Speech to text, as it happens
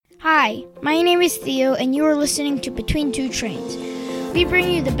Hi, my name is Theo, and you are listening to Between Two Trains. We bring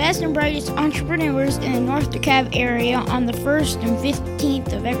you the best and brightest entrepreneurs in the North DeKalb area on the 1st and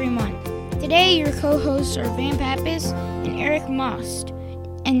 15th of every month. Today, your co-hosts are Van Pappas and Eric Most.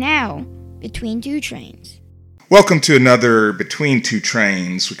 And now, Between Two Trains. Welcome to another Between Two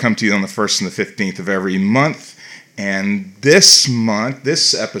Trains. We come to you on the 1st and the 15th of every month. And this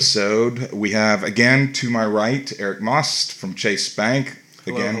episode, we have, again, to my right, Eric Most from Chase Bank.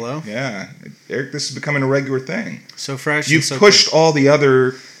 Again, hello. Yeah. Eric, this is becoming a regular thing. So fresh. You've pushed all the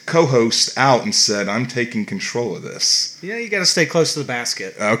other co-hosts out and said, I'm taking control of this. Yeah, you got to stay close to the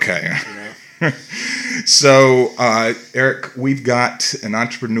basket. Okay. So, Eric, we've got an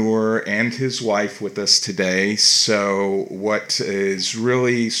entrepreneur and his wife with us today. So what is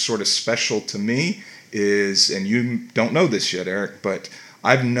really sort of special to me is, and you don't know this yet, Eric, but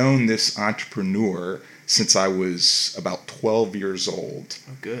I've known this entrepreneur since I was about 12 years old.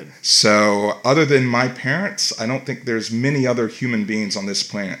 Oh, good. So other than my parents, I don't think there's many other human beings on this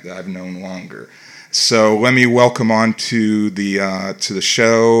planet that I've known longer. So let me welcome on to the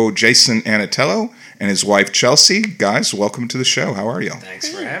show Jason Anatello and his wife Chelsea. Guys, welcome to the show. How are you? Thanks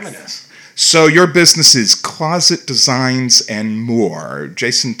for having us. So your business is Closet Designs and More.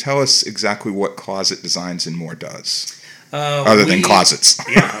 Jason, tell us exactly what Closet Designs and More does. Other than closets.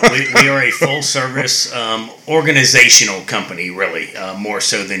 We are a full-service organizational company, really, more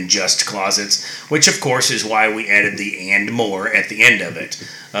so than just closets, which, of course, is why we added the "and more" at the end of it.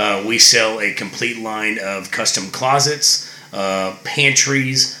 We sell a complete line of custom closets,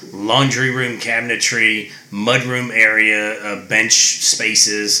 pantries, laundry room cabinetry, mudroom area, bench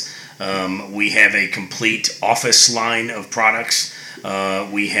spaces. We have a complete office line of products.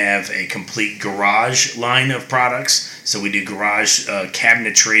 We have a complete garage line of products. So we do garage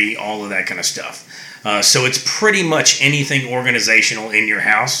cabinetry, all of that kind of stuff. So it's pretty much anything organizational in your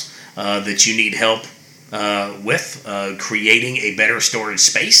house that you need help with creating a better storage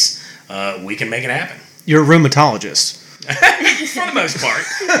space. We can make it happen. You're a rheumatologist. For the most part,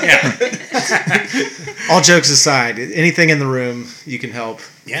 yeah. All jokes aside, anything in the room, you can help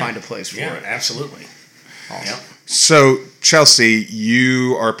find a place for it. Absolutely. Awesome. Yep. So, Chelsea,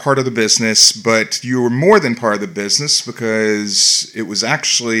 you are part of the business, but you were more than part of the business because it was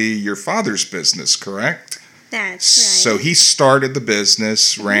actually your father's business, correct? That's right. So he started the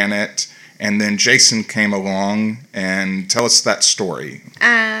business, ran it, and then Jason came along and tell us that story.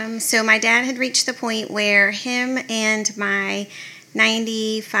 So my dad had reached the point where him and my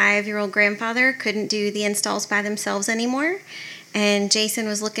 95-year-old grandfather couldn't do the installs by themselves anymore. And Jason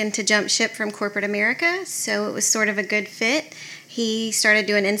was looking to jump ship from corporate America, so it was sort of a good fit. He started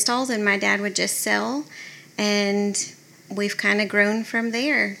doing installs, and my dad would just sell, and we've kind of grown from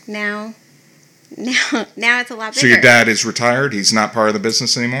there. Now it's a lot bigger. So your dad is retired? He's not part of the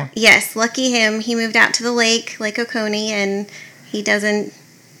business anymore? Yes, lucky him. He moved out to the Lake Oconee, and he doesn't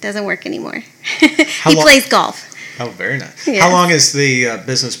work anymore. He plays golf. Oh, very nice. Yes. How long has the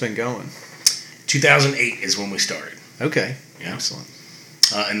business been going? 2008 is when we started. Okay. Yeah. Excellent.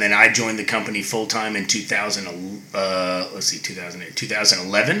 And then I joined the company full time in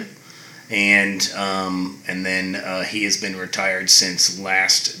 2011, and then he has been retired since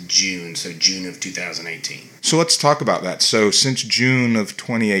last June, so June of 2018. So let's talk about that. So since June of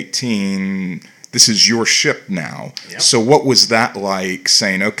 2018, this is your ship now. Yep. So what was that like,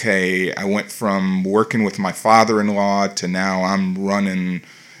 saying, okay, I went from working with my father-in-law to now I'm running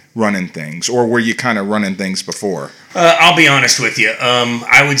things? Or were you kind of running things before? I'll be honest with you.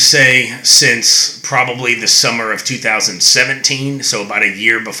 I would say since probably the summer of 2017, so about a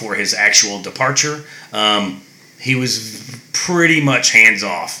year before his actual departure, he was pretty much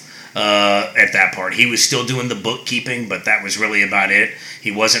hands-off at that part. He was still doing the bookkeeping, but that was really about it.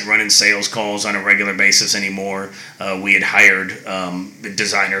 He wasn't running sales calls on a regular basis anymore. We had hired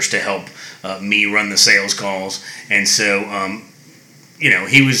designers to help me run the sales calls, and so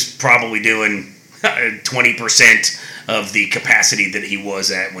he was probably doing 20% of the capacity that he was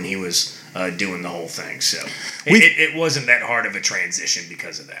at when he was doing the whole thing. So it wasn't that hard of a transition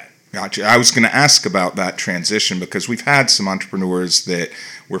because of that. Gotcha. I was going to ask about that transition because we've had some entrepreneurs that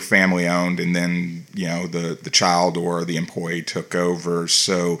were family owned and then, the child or the employee took over.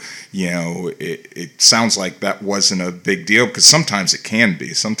 So, it sounds like that wasn't a big deal because sometimes it can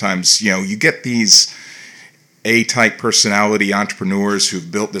be. Sometimes, you get these A-type personality entrepreneurs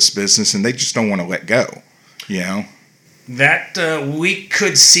who've built this business and they just don't want to let go, That we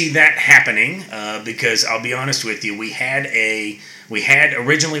could see that happening because I'll be honest with you, we had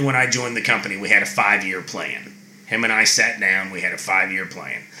originally when I joined the company, we had a 5-year plan. Him and I sat down, we had a 5-year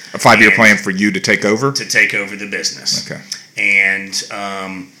plan. A 5-year plan for you to take over? To take over the business. Okay. And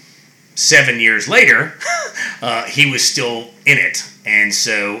 7 years later, he was still in it, and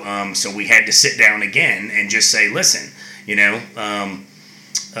so we had to sit down again and just say, listen,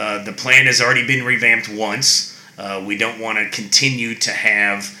 the plan has already been revamped once. We don't want to continue to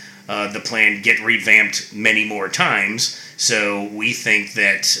have the plan get revamped many more times. So we think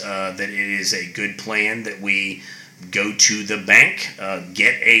that that it is a good plan that we go to the bank,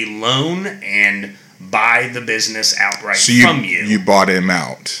 get a loan, and buy the business outright from you. You bought him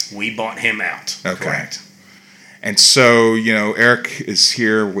out. We bought him out. Okay. Correct. And so, Eric is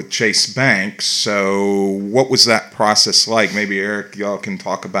here with Chase Bank. So what was that process like? Maybe Eric, y'all can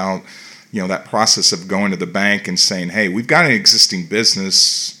talk about, that process of going to the bank and saying, hey, we've got an existing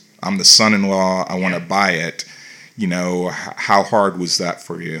business. I'm the son-in-law. I want to buy it. How hard was that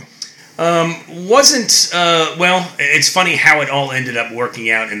for you? It's funny how it all ended up working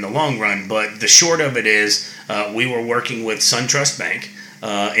out in the long run, but the short of it is we were working with SunTrust Bank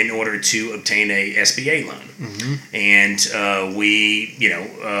in order to obtain a SBA loan. Mm-hmm. And we,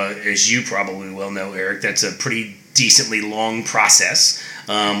 as you probably well know, Eric, that's a pretty decently long process,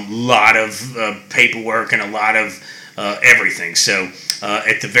 lot of paperwork and a lot of everything. So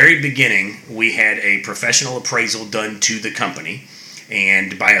at the very beginning, we had a professional appraisal done to the company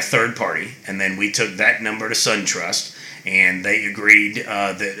and by a third party, and then we took that number to SunTrust, and they agreed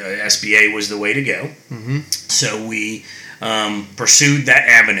that SBA was the way to go. Mm-hmm. So we pursued that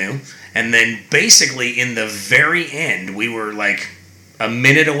avenue, and then basically in the very end, we were like a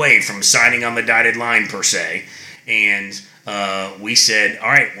minute away from signing on the dotted line per se, and we said, all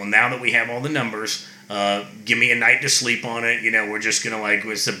right, well, now that we have all the numbers, give me a night to sleep on it. We're just going to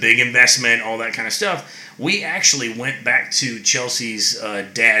it's a big investment, all that kind of stuff. We actually went back to Chelsea's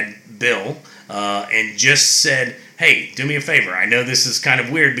dad, Bill, and just said, hey, do me a favor. I know this is kind of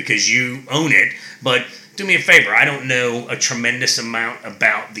weird because you own it, but do me a favor. I don't know a tremendous amount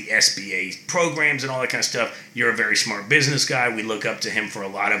about the SBA programs and all that kind of stuff. You're a very smart business guy. We look up to him for a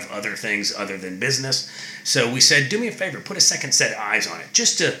lot of other things other than business. So we said, do me a favor, put a second set of eyes on it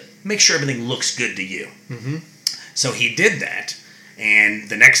just to make sure everything looks good to you. Mm-hmm. So he did that, and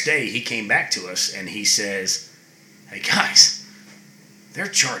the next day he came back to us and he says, hey guys, they're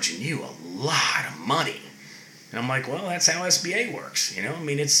charging you a lot of money. And I'm like, well, that's how SBA works.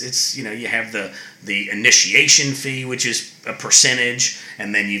 It's you have the initiation fee, which is a percentage,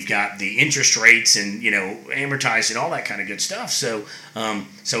 and then you've got the interest rates and, amortized and all that kind of good stuff. So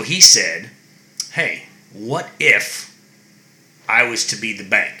he said, hey, what if I was to be the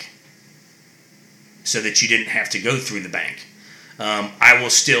bank so that you didn't have to go through the bank? I will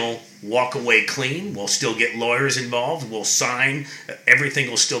still walk away clean. We'll still get lawyers involved. We'll sign. Everything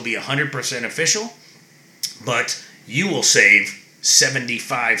will still be 100% official. But you will save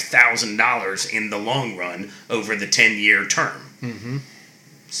 $75,000 in the long run over the 10-year term. Mm-hmm.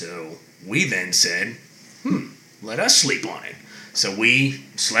 So we then said, let us sleep on it. So we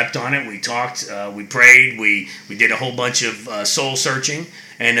slept on it. We talked. We prayed. We did a whole bunch of soul searching,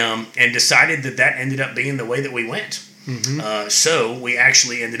 and decided that ended up being the way that we went. Mm-hmm. So we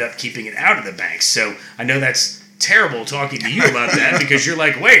actually ended up keeping it out of the bank. So I know that's terrible talking to you about that because you're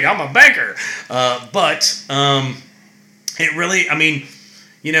like, wait, I'm a banker. But it really,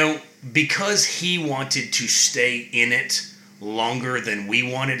 because he wanted to stay in it longer than we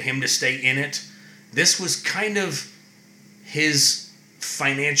wanted him to stay in it, this was kind of his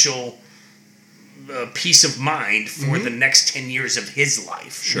financial peace of mind for the next 10 years of his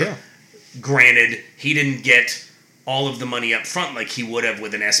life. Sure. Yeah. Granted, he didn't get all of the money up front like he would have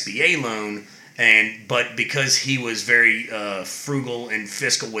with an SBA loan, but because he was very frugal and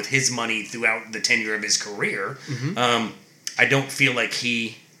fiscal with his money throughout the tenure of his career, I don't feel like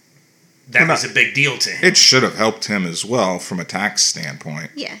that was a big deal to him. It should have helped him as well from a tax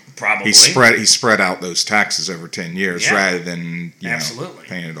standpoint. Yeah, probably. He spread out those taxes over 10 years rather than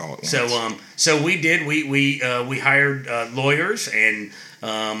paying it all at once. So we did. We hired lawyers and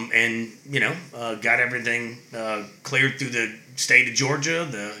got everything cleared through the state of Georgia,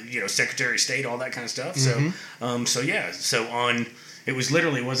 the Secretary of State, all that kind of stuff. Mm-hmm. So it was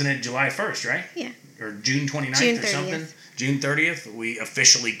literally, wasn't it July 1st, right? Yeah. Or June 29th or something. June 30th, we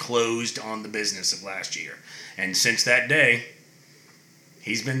officially closed on the business of last year. And since that day,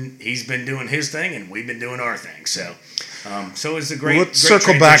 he's been doing his thing and we've been doing our thing. So it's a great. Let's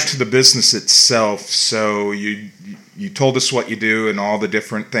circle back to the business itself. So you told us what you do and all the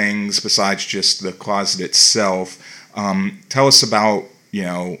different things besides just the closet itself. Tell us about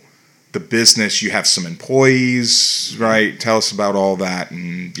the business. You have some employees, right? Tell us about all that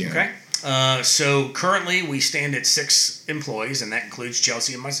and Okay. So currently we stand at 6 employees, and that includes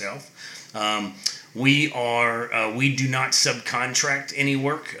Chelsea and myself. we do not subcontract any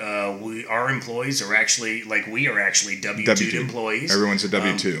work. Our employees are actually W-2 employees. Everyone's a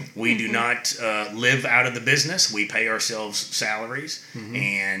W-2. We do not live out of the business. We pay ourselves salaries,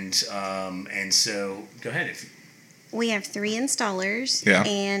 and so go ahead. We have 3 installers Yeah.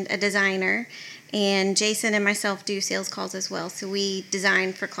 and a designer, and Jason and myself do sales calls as well. So we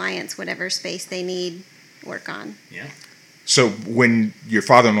design for clients whatever space they need work on. Yeah. So when your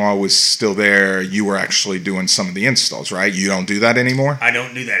father-in-law was still there, you were actually doing some of the installs, right? You don't do that anymore? I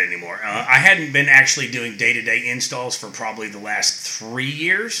don't do that anymore. I hadn't been actually doing day-to-day installs for probably the last 3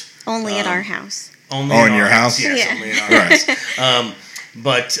 years. Only at our house. Only in your house? Yes, Yeah. only in our house.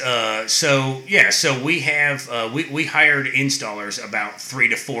 So we have we hired installers about 3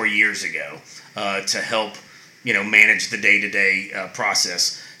 to 4 years ago to help manage the day-to-day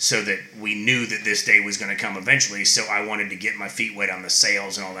process, so that we knew that this day was going to come eventually. So I wanted to get my feet wet on the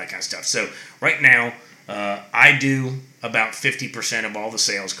sales and all that kind of stuff. So right now I do about 50% of all the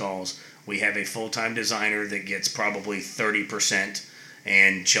sales calls. We have a full-time designer that gets probably 30%,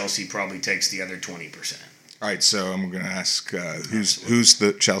 and Chelsea probably takes the other 20%. All right, so I'm going to ask who's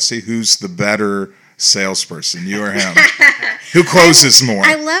the better salesperson, you or him? Who closes more?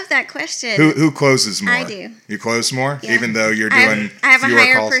 I love that question. Who closes more? I do. You close more, Yeah. even though you're doing I have a fewer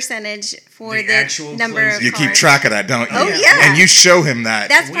higher calls? percentage for The the actual number of closing. You keep cards. track of that, don't you? Oh, yeah. And you show him that.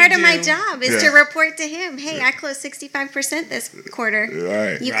 That's We part of my do. job is Yeah. to report to him. Hey, I closed 65% this quarter.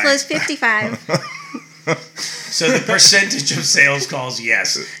 Right. You Right. closed 55. So the percentage of sales calls,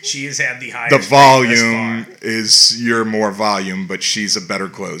 yes, she has had the highest. The rate thus volume far. is you're more volume, but she's a better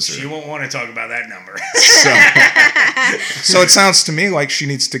closer. She won't want to talk about that number. So it sounds to me like she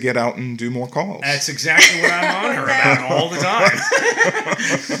needs to get out and do more calls. That's exactly what I'm on her about all the time.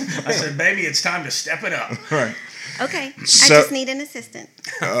 I said, baby, it's time to step it up. Right. Okay. So- I just need an assistant.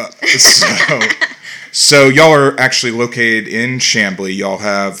 So y'all are actually located in Chamblee. Y'all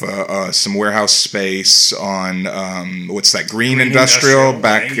have some warehouse space on what's that? Green Industrial.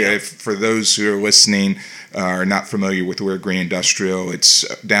 Back right, yeah. for those who are listening are not familiar with where Green Industrial. It's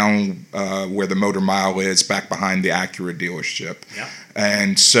down where the Motor Mile is, back behind the Acura dealership. Yeah.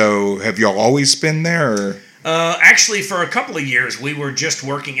 And so, have y'all always been there? Or? Actually, for a couple of years, we were just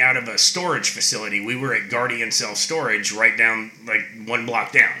working out of a storage facility. We were at Guardian Self Storage right down, like 1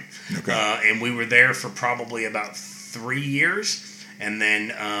 block down. Okay. And we were there for probably about 3 years. And then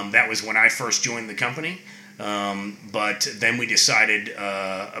that was when I first joined the company. But then we decided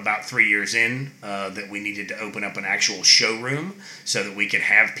about 3 years in that we needed to open up an actual showroom so that we could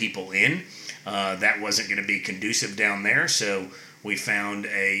have people in. That wasn't going to be conducive down there, so we found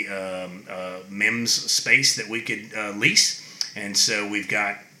a MEMS space that we could lease. And so we've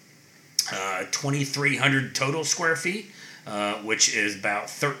got 2,300 total square feet, which is about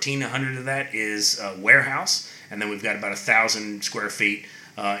 1,300 of that is warehouse. And then we've got about 1,000 square feet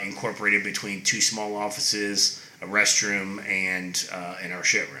incorporated between 2 small offices, a restroom, and our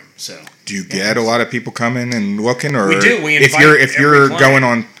showroom. So, Do you get a lot of people coming and looking, or We do. We if invite you're every client. going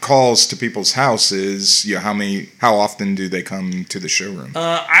on calls to people's houses, how often do they come to the showroom?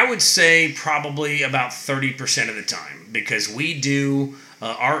 I would say probably about 30% of the time, because we do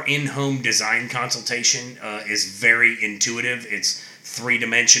our in-home design consultation is very intuitive. It's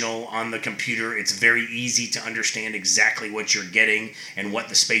 3-dimensional on the computer. It's very easy to understand exactly what you're getting and what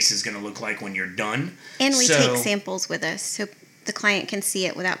the space is going to look like when you're done. And we So- take samples with us so the client can see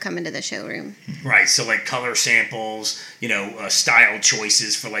it without coming to the showroom. Right, so like color samples, style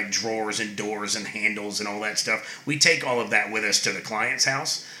choices for like drawers and doors and handles and all that stuff. We take all of that with us to the client's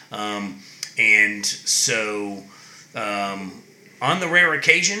house. And so on the rare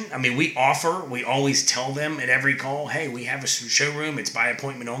occasion, I mean, we always tell them at every call, hey, we have a showroom. It's by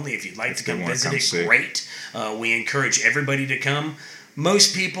appointment only. If you'd like to they come wanna visit come it, see. great. We encourage everybody to come.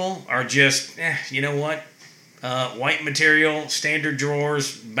 Most people are just, you know what? White material, standard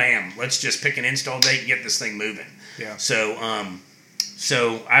drawers, bam. Let's just pick an install date and get this thing moving. Yeah. So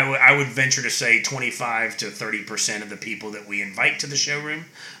I would venture to say 25 to 30% of the people that we invite to the showroom.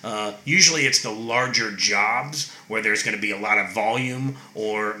 Usually it's the larger jobs where there's going to be a lot of volume,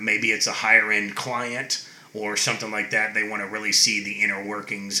 or maybe it's a higher end client or something like that. They want to really see the inner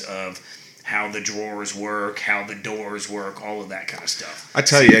workings of how the drawers work, how the doors work, all of that kind of stuff. I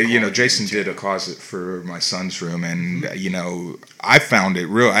tell you, Jason did a closet for my son's room, and I found it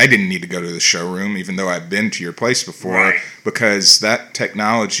real. I didn't need to go to the showroom, even though I've been to your place before, Right. because that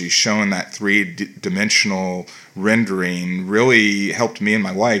technology showing that 3-dimensional rendering really helped me and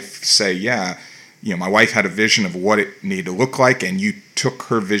my wife say, my wife had a vision of what it needed to look like, and you took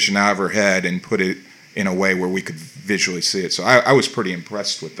her vision out of her head and put it in a way where we could visually see it. So I was pretty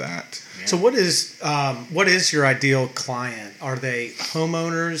impressed with that. Yeah. So what is your ideal client? Are they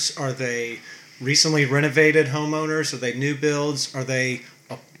homeowners? Are they recently renovated homeowners? Are they new builds? Are they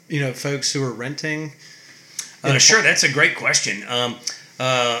folks who are renting? Sure, that's a great question.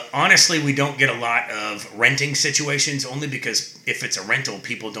 Honestly, we don't get a lot of renting situations, only because if it's a rental,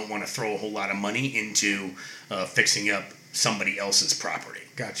 people don't want to throw a whole lot of money into fixing up somebody else's property.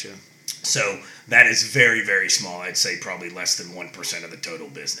 Gotcha. So that is very, very small. I'd say probably less than 1% of the total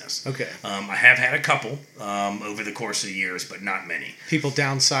business. Okay. I have had a couple over the course of the years, but not many. People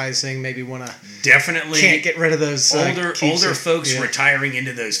downsizing, maybe want to Definitely can't get rid of those older folks yeah. retiring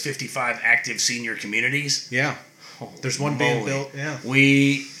into those 55 active senior communities. Yeah. There's one being built. Yeah.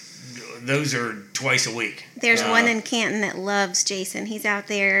 Those are twice a week. There's one in Canton that loves Jason. He's out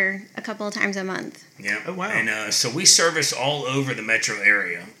there a couple of times a month. Yeah. Oh, wow. And so we service all over the metro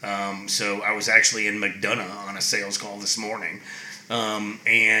area. So I was actually in McDonough on a sales call this morning. But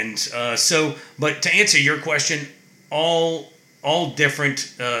to answer your question, all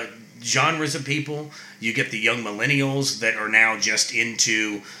different genres of people. You get the young millennials that are now just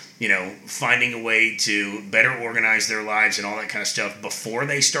into, finding a way to better organize their lives and all that kind of stuff before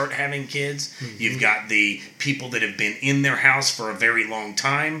they start having kids. Mm-hmm. You've got the people that have been in their house for a very long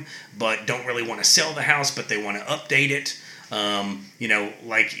time, but don't really want to sell the house, but they want to update it.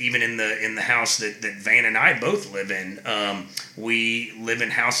 Like even in the house that Van and I both live in, we live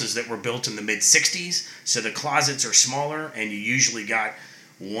in houses that were built in the mid-'60s, so the closets are smaller, and you usually got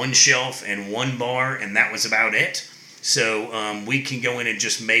one shelf and one bar, and that was about it. So we can go in and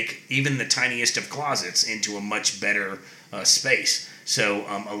just make even the tiniest of closets into a much better space. So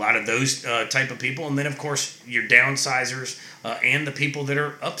a lot of those type of people, and then of course your downsizers and the people that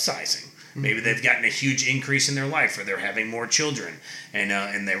are upsizing. Maybe they've gotten a huge increase in their life, or they're having more children,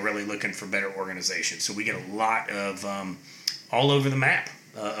 and they're really looking for better organization. So we get a lot of all over the map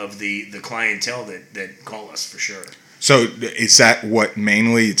of the clientele that call us for sure. So is that what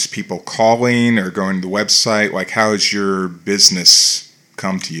mainly it's people calling or going to the website? Like, how has your business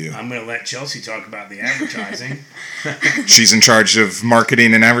come to you? I'm going to let Chelsea talk about the advertising. She's in charge of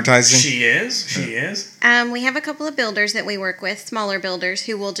marketing and advertising? She is. We have a couple of builders that we work with, smaller builders,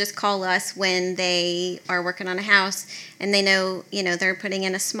 who will just call us when they are working on a house and they know, they're putting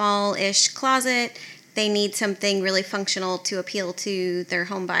in a small-ish closet. They need something really functional to appeal to their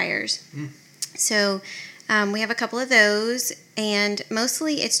home buyers. So we have a couple of those, and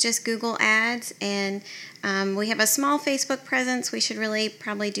mostly it's just Google ads, and we have a small Facebook presence. We should really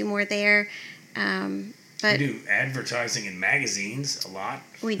probably do more there. But we do advertising in magazines a lot.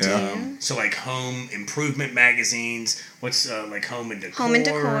 We do. So like home improvement magazines. What's like Home and Decor? Home and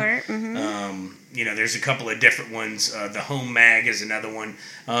Decor. Mm-hmm. There's a couple of different ones. The Home Mag is another one.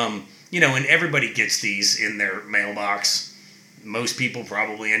 And everybody gets these in their mailbox. Most people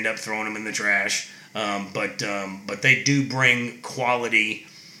probably end up throwing them in the trash. But they do bring quality,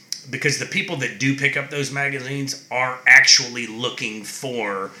 because the people that do pick up those magazines are actually looking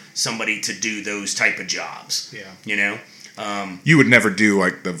for somebody to do those type of jobs. Yeah. You would never do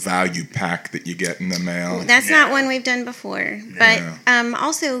like the value pack that you get in the mail. That's not one we've done before. But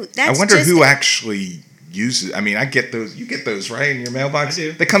also, that's I wonder just who actually uses. I mean, I get those. You get those, right, in your mailbox? I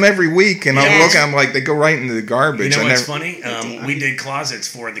do. They come every week, and I'm looking. I'm like, they go right into the garbage. You know what's funny? We did closets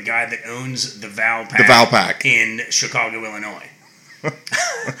for the guy that owns the Valpak. The Valpak in Chicago, Illinois.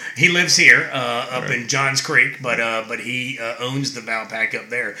 He lives here up in Johns Creek, but he owns the Valpak up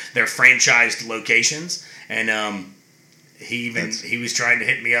there. They're franchised locations, and he was trying to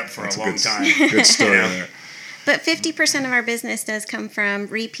hit me up for a long time. Good story there. But 50% of our business does come from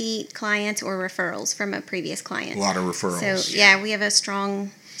repeat clients or referrals from a previous client. A lot of referrals. So we have a strong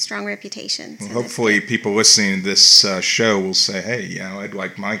reputation. Well, hopefully people listening to this show will say, hey, I'd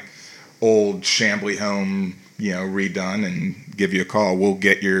like my old Chamblee home, redone, and give you a call. We'll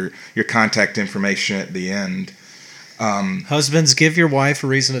get your contact information at the end. Husbands, give your wife a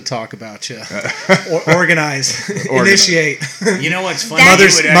reason to talk about you. Organize. Initiate. You know what's funny?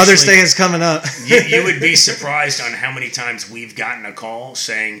 Mother's Day is coming up. you would be surprised on how many times we've gotten a call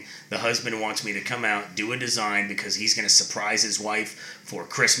saying the husband wants me to come out, do a design because he's going to surprise his wife for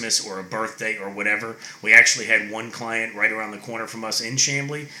Christmas or a birthday or whatever. We actually had one client right around the corner from us in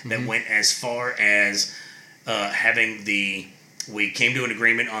Chamblee that went as far as we came to an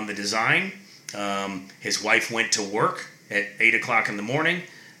agreement on the design. His wife went to work at 8 o'clock in the morning.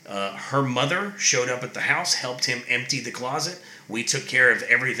 Her mother showed up at the house, helped him empty the closet. We took care of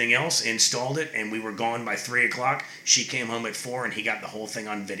everything else, installed it, and we were gone by 3 o'clock. She came home at 4, and he got the whole thing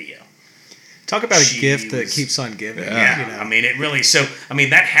on video. Talk about a She gift that was- keeps on giving. Yeah, you know. I mean, it really. So, I mean,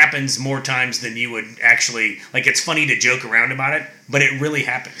 that happens more times than you would actually like. It's funny to joke around about it, but it really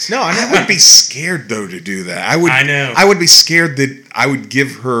happens. No, I I know. would be scared though to do that. I know. I would be scared that I would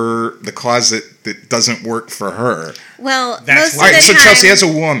give her the closet that doesn't work for her. Well, That's most All of right, the so time, Chelsea, as a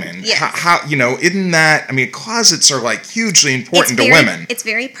woman, Yes. how isn't that? I mean, closets are like hugely it's important to very, women. It's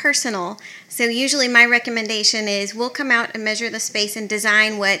very personal. So usually my recommendation is we'll come out and measure the space and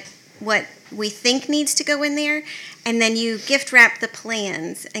design what we think needs to go in there, and then you gift wrap the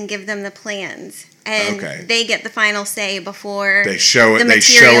plans and give them the plans, and Okay. they get the final say before They show it. the They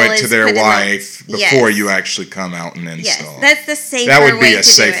show material it to is their put in the- wife before Yes. you actually come out and Yes, install. that's the safer That would be way a to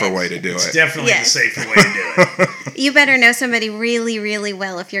safer do it. way to do It's it. definitely Yes. the safer way to do it. You better know somebody really, really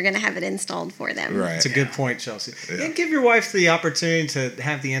well if you're going to have it installed for them. Right. It's a good point, Chelsea. Yeah. And give your wife the opportunity to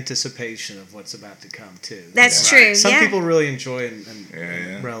have the anticipation of what's about to come too. That's Yeah. true. Some yeah. people really enjoy and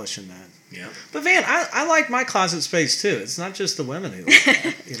Yeah. relish in that. Yeah. But Van, I like my closet space too. It's not just the women who like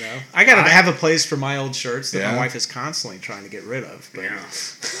that, you know. I gotta have a place for my old shirts that Yeah. my wife is constantly trying to get rid of. But Yeah.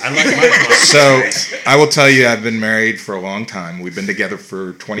 I like my closet So space. I will tell you, I've been married for a long time. We've been together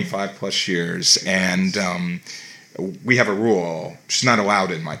for 25 plus years, and we have a rule: she's not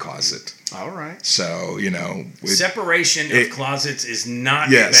allowed in my closet. all right. So Separation of it- closet is not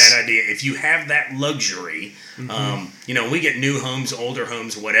Yes. a bad idea. If you have that luxury, we get new homes, older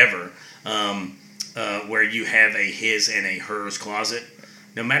homes, whatever, where you have a his and a hers closet.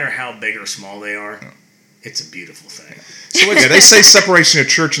 No matter how big or small they are, it's a beautiful thing. yeah, they say separation of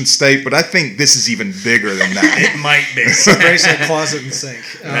church and state, but I think this is even bigger than that. It might be. Separation of closet and sink.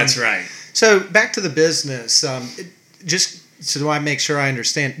 That's right. So back to the business. Just so I make sure I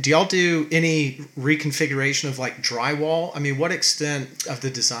understand, do y'all do any reconfiguration of like drywall? I mean, what extent of the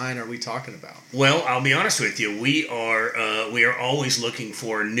design are we talking about? Well, I'll be honest with you. We are always looking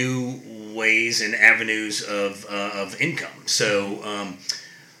for new ways and avenues of income. So,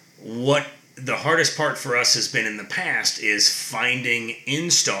 what the hardest part for us has been in the past is finding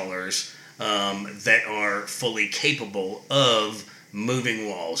installers that are fully capable of moving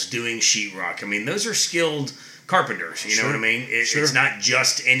walls, doing sheetrock. I mean, those are skilled carpenters. You know what I mean? It's not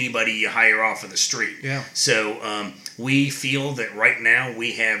just anybody you hire off of the street. Yeah. So we feel that right now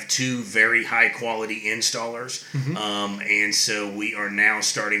we have two very high quality installers, and so we are now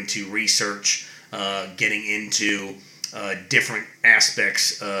starting to research getting into different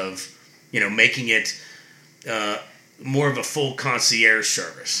aspects of making it more of a full concierge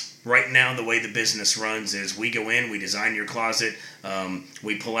service. Right now, the way the business runs is we go in, we design your closet,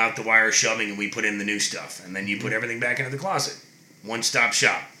 we pull out the wire shoving, and we put in the new stuff. And then you put everything back into the closet. One-stop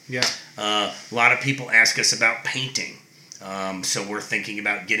shop. Yeah. A lot of people ask us about painting. So we're thinking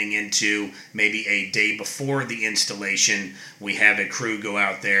about getting into maybe a day before the installation. We have a crew go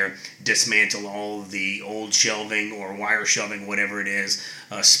out there, dismantle all of the old shelving or wire shoving, whatever it is,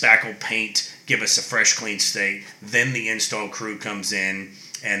 spackle paint, give us a fresh, clean state. Then the install crew comes in,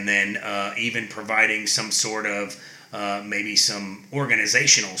 and then even providing some sort of maybe some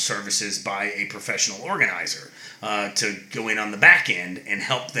organizational services by a professional organizer to go in on the back end and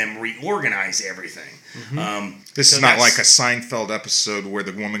help them reorganize everything. This So is not that's- like a Seinfeld episde where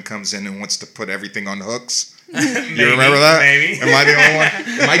the woman comes in and wants to put everything on hooks. Maybe, You remember that? Maybe. Am I the only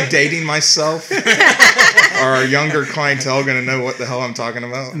one? Am I dating myself? Are our younger clientele going to know what the hell I'm talking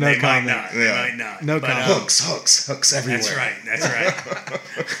about? No They comment. might not. Yeah. They might not. No But, comment. Hooks everywhere. That's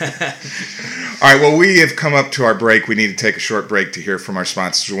right. All right, well, we have come up to our break. We need to take a short break to hear from our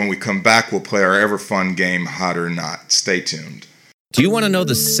sponsors. When we come back, we'll play our ever fun game, Hot or Not. Stay tuned. Do you want to know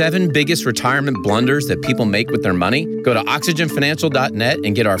the 7 biggest retirement blunders that people make with their money? Go to oxygenfinancial.net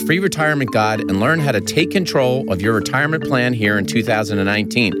and get our free retirement guide and learn how to take control of your retirement plan here in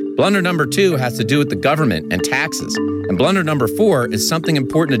 2019. Blunder number 2 has to do with the government and taxes. And blunder number 4 is something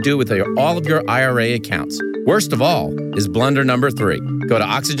important to do with all of your IRA accounts. Worst of all is blunder number 3. Go to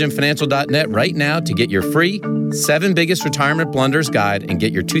oxygenfinancial.net right now to get your free 7 biggest retirement blunders guide and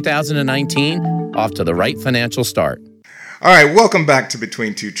get your 2019 off to the right financial start. All right, welcome back to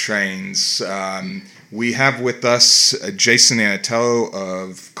Between Two Trains. We have with us Jason Anatello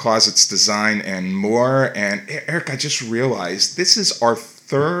of Closets Design and More. And Eric, I just realized this is our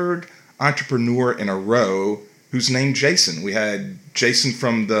 3rd entrepreneur in a row who's named Jason. We had Jason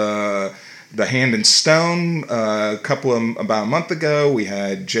from the Hand and Stone about a month ago. We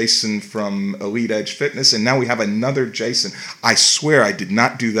had Jason from Elite Edge Fitness, and now we have another Jason. I swear I did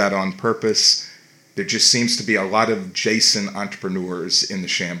not do that on purpose. There just seems to be a lot of Jason entrepreneurs in the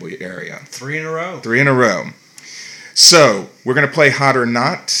Chamblee area. 3 in a row. 3 in a row. So we're going to play Hot or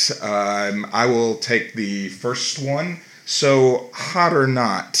Not. I will take the first one. So Hot or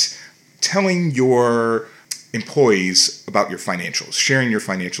Not. telling your employees about your financials, sharing your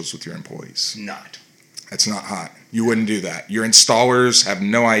financials with your employees. Not. That's not hot. You wouldn't do that. Your installers have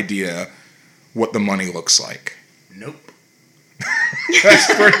no idea what the money looks like. Nope.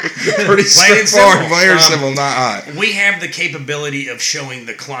 That's pretty straightforward, plain and simple, not hot. We have the capability of showing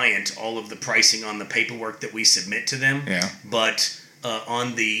the client all of the pricing on the paperwork that we submit to them. Yeah. But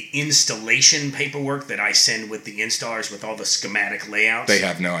on the installation paperwork that I send with the installers with all the schematic layouts, They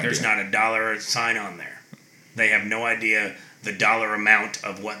have no idea. There's not a dollar sign on there. They have no idea the dollar amount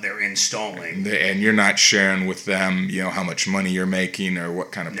of what they're installing. And you're not sharing with them, how much money you're making or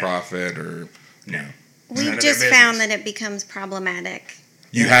what kind of No. profit or. No. We've None of just their found business. that it becomes problematic.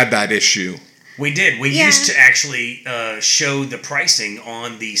 You had that issue. We did. We Yeah. used to actually show the pricing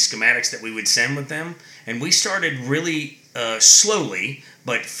on the schematics that we would send with them, and we started really slowly,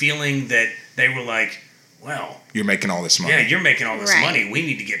 but feeling that they were like, well, You're making all this money. yeah, you're making all this Right. money. We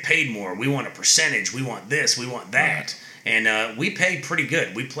need to get paid more. We want a percentage. We want this. We want that. Right. And we pay pretty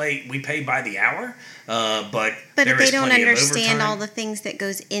good. We pay by the hour, but But there if they is don't plenty of understand overtime. all the things that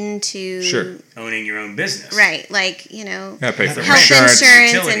goes into Sure. Owning your own business, right, like Yeah, pay for health insurance.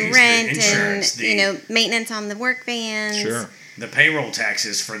 insurance utilities, and the rent insurance, and maintenance on the work vans. Sure. The payroll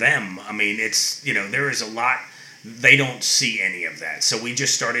taxes for them. I mean, it's there is a lot. They don't see any of that, so we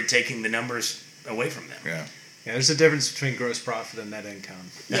just started taking the numbers away from them. Yeah. Yeah, there's a difference between gross profit and net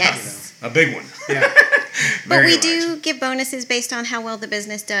income. Yes. A big one. Yeah. But Very we large. do give bonuses based on how well the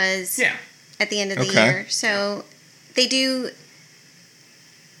business does Yeah. at the end of the Okay. year. So they do,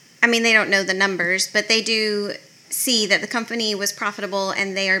 I mean, they don't know the numbers, but they do see that the company was profitable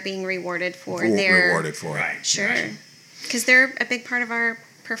and they are being rewarded for their. Rewarded for it. Right. Sure. Right. Because they're a big part of our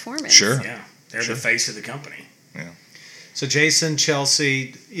performance. Sure. Yeah. They're Sure. the face of the company. So Jason,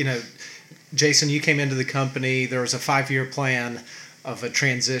 Chelsea, Jason, you came into the company. There was a 5-year plan of a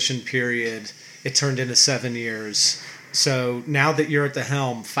transition period. It turned into 7 years. So now that you're at the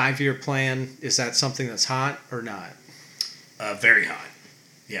helm, 5-year plan, is that something that's hot or not? Very hot.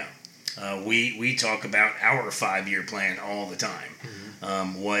 Yeah. We talk about our 5-year plan all the time.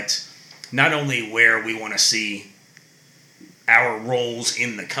 Not only where we want to see our roles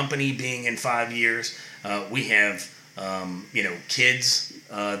in the company being in 5 years, we have kids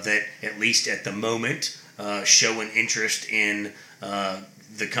that at least at the moment show an interest in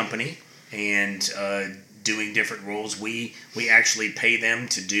the company and doing different roles. We actually pay them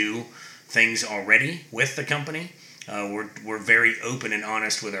to do things already with the company. We're very open and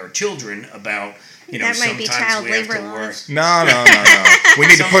honest with our children about That might be sometimes child we have labor to work. laws. No. We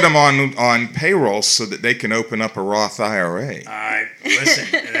need to put them on payroll so that they can open up a Roth IRA. Listen,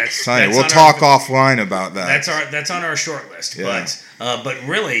 that's We'll on talk our, offline about that. That's on our short list. Yeah. But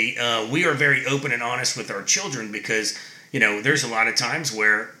really, we are very open and honest with our children because there's a lot of times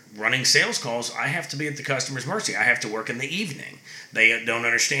where running sales calls, I have to be at the customer's mercy. I have to work in the evening. They don't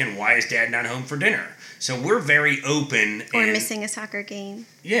understand why is Dad not home for dinner. So we're very open. Or and, missing a soccer game.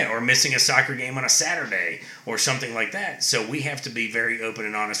 Yeah, or missing a soccer game on a Saturday or something like that. So we have to be very open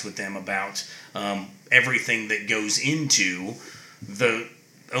and honest with them about everything that goes into the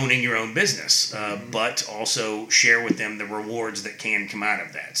owning your own business, but also share with them the rewards that can come out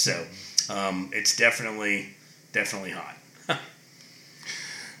of that. So it's definitely hot.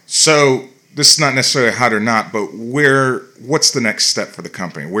 So this is not necessarily hot or not, but what's the next step for the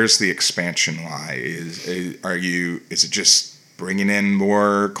company? Where's the expansion lie? Is it just bringing in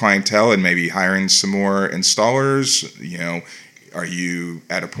more clientele and maybe hiring some more installers? Are you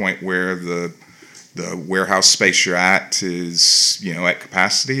at a point where the warehouse space you're at is at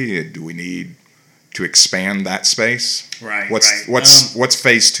capacity? Do we need to expand that space? Right. What's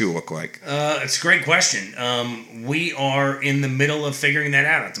phase 2 look like? It's a great question. We are in the middle of figuring that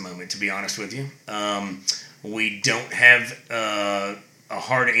out at the moment, to be honest with you. We don't have a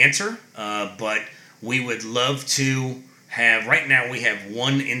hard answer, but we would love to have. Right now, we have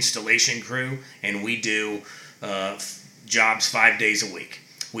one installation crew, and we do jobs 5 days a week.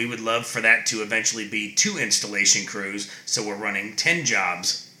 We would love for that to eventually be 2 installation crews, so we're running 10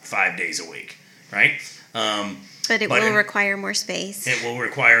 jobs 5 days a week, right? But it will require more space. It will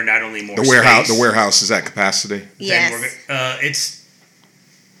require not only more The warehouse is at capacity. Yes. It's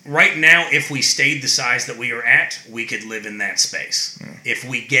right now. If we stayed the size that we are at, we could live in that space. Yeah. If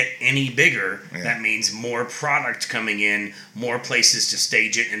we get any bigger, that means more product coming in, more places to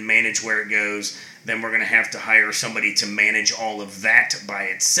stage it and manage where it goes. Then we're going to have to hire somebody to manage all of that by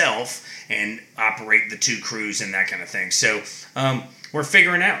itself and operate the 2 crews and that kind of thing. So we're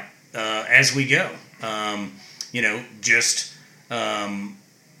figuring out as we go.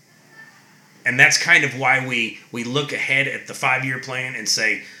 And that's kind of why we look ahead at the 5-year plan and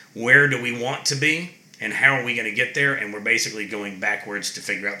say, where do we want to be and how are we going to get there? And we're basically going backwards to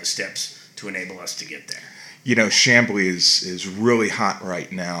figure out the steps to enable us to get there. You know, Chamblee is really hot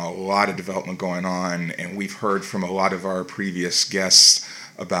right now. A lot of development going on, and we've heard from a lot of our previous guests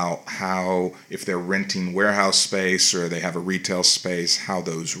about how if they're renting warehouse space or they have a retail space, how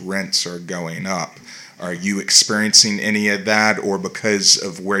those rents are going up. Are you experiencing any of that, or because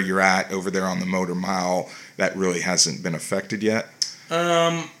of where you're at over there on the Motor Mile, that really hasn't been affected yet?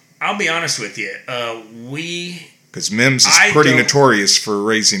 I'll be honest with you. Because Mims is pretty notorious for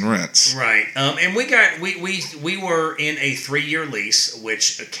raising rents. Right. And we were in a 3-year lease,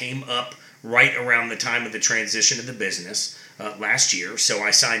 which came up right around the time of the transition of the business last year. So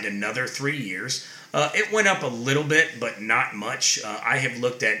I signed another 3 years. It went up a little bit, but not much. I have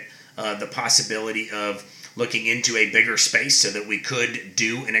looked at the possibility of looking into a bigger space so that we could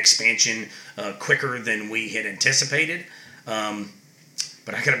do an expansion quicker than we had anticipated.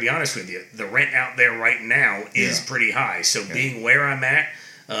 But I got to be honest with you, the rent out there right now is pretty high. So being where I'm at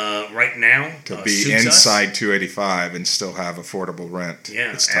right now, to be inside 285 and still have affordable rent,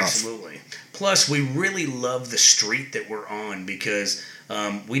 it's tough. Absolutely. Plus, we really love the street that we're on because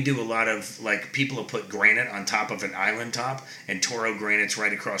we do a lot of, like, people will put granite on top of an island top, and Toro Granite's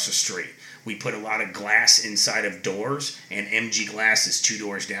right across the street. We put a lot of glass inside of doors, and MG Glass is 2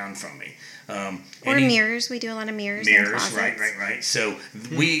 doors down from me. Or mirrors. We do a lot of mirrors in closets. Right. So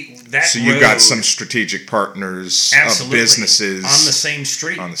So you've got some strategic partners of businesses on the same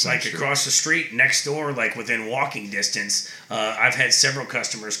street, across the street, next door, like within walking distance. I've had several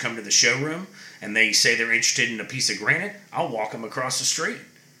customers come to the showroom, and they say they're interested in a piece of granite. I'll walk them across the street.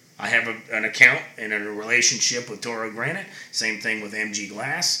 I have an account and a relationship with Toro Granite. Same thing with MG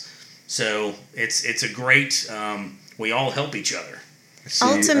Glass. So it's a great. We all help each other.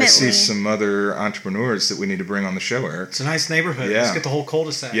 I see some other entrepreneurs that we need to bring on the show, Eric. It's a nice neighborhood. Yeah. Let's get the whole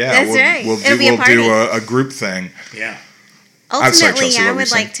cul-de-sac. Yeah, that's right. We'll do a group thing. Yeah. Ultimately, I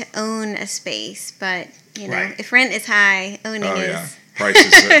would like to own a space, but if rent is high, owning is.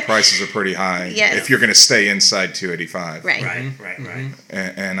 Prices are pretty high. Yes. If you're going to stay inside 285. Right.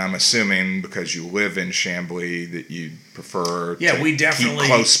 And I'm assuming because you live in Chamblee that you prefer we definitely keep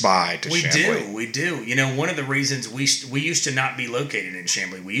close by to Chamblee. We do. You know, one of the reasons we used to not be located in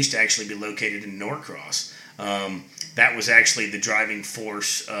Chamblee. We used to actually be located in Norcross. That was actually the driving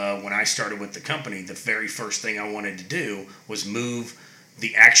force when I started with the company. The very first thing I wanted to do was move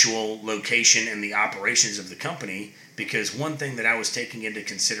the actual location and the operations of the company, because one thing that I was taking into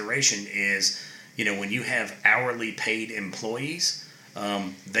consideration is, when you have hourly paid employees,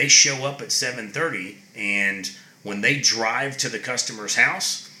 they show up at 7:30, and when they drive to the customer's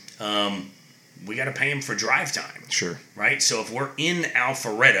house, we got to pay them for drive time. Sure. Right? So if we're in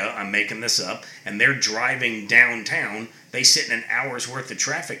Alpharetta, I'm making this up, and they're driving downtown, they sit in an hour's worth of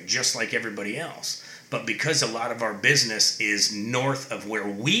traffic just like everybody else. But because a lot of our business is north of where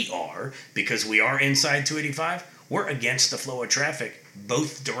we are, because we are inside 285, we're against the flow of traffic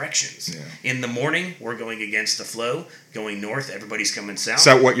both directions. Yeah. In the morning, we're going against the flow. Going north, everybody's coming south.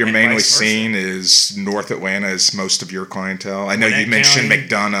 So what you're mainly seeing is North Atlanta is most of your clientele? I know you mentioned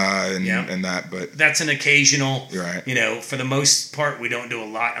McDonough and that, but... That's an occasional... Right. For the most part, we don't do a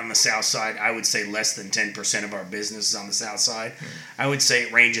lot on the south side. I would say less than 10% of our business is on the south side. I would say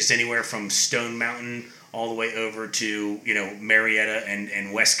it ranges anywhere from Stone Mountain all the way over to, Marietta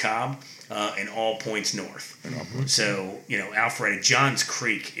and West Cobb. And all points north. So, Alpharetta, Johns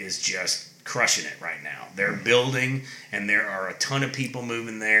Creek is just crushing it right now. They're building, and there are a ton of people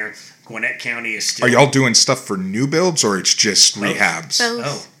moving there. Gwinnett County is still... Are y'all doing stuff for new builds, or it's just rehabs?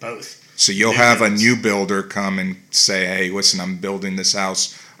 Both. So you'll have a new builder come and say, hey, listen, I'm building this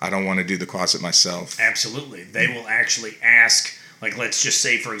house. I don't want to do the closet myself. Absolutely. They will actually ask, like, let's just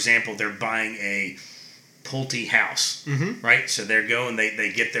say, for example, they're buying a Pulte house, right? So they're going,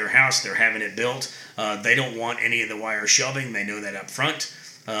 they get their house, they're having it built. They don't want any of the wire shelving. They know that up front.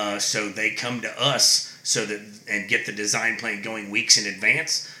 So they come to us and get the design plan going weeks in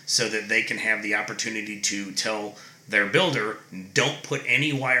advance so that they can have the opportunity to tell their builder, don't put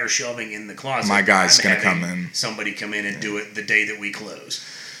any wire shelving in the closet. My guy's going to come in. Somebody come in and do it the day that we close.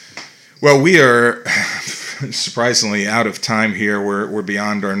 Well, we are surprisingly out of time here. We're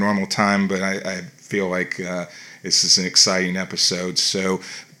beyond our normal time, but I feel like this is an exciting episode. So,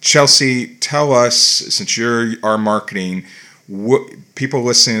 Chelsea, tell us, since you're our marketing, people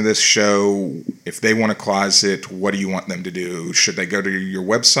listening to this show, if they want a closet, what do you want them to do? Should they go to your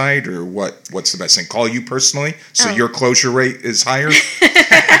website, or what's the best thing? Call you personally, so your closure rate is higher?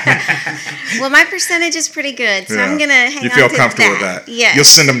 Well, my percentage is pretty good, so I'm going to hang on to that. You feel comfortable with that? Yes. You'll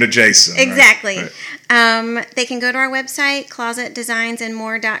send them to Jason. Exactly. Right? They can go to our website,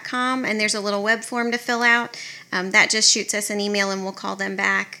 closetdesignsandmore.com, and there's a little web form to fill out. That just shoots us an email, and we'll call them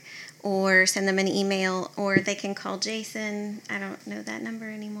back or send them an email, or they can call Jason. I don't know that number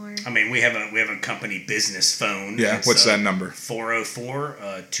anymore. I mean, we have a company business phone. Yeah, what's that number?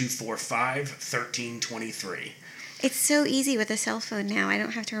 404-245-1323. It's so easy with a cell phone now. I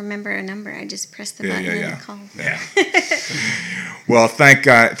don't have to remember a number. I just press the button and call. Yeah. Well, thank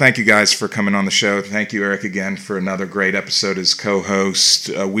you guys for coming on the show. Thank you, Eric, again for another great episode as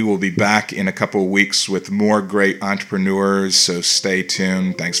co-host. We will be back in a couple of weeks with more great entrepreneurs, so stay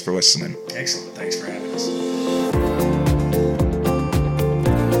tuned. Thanks for listening. Excellent. Thanks for having me.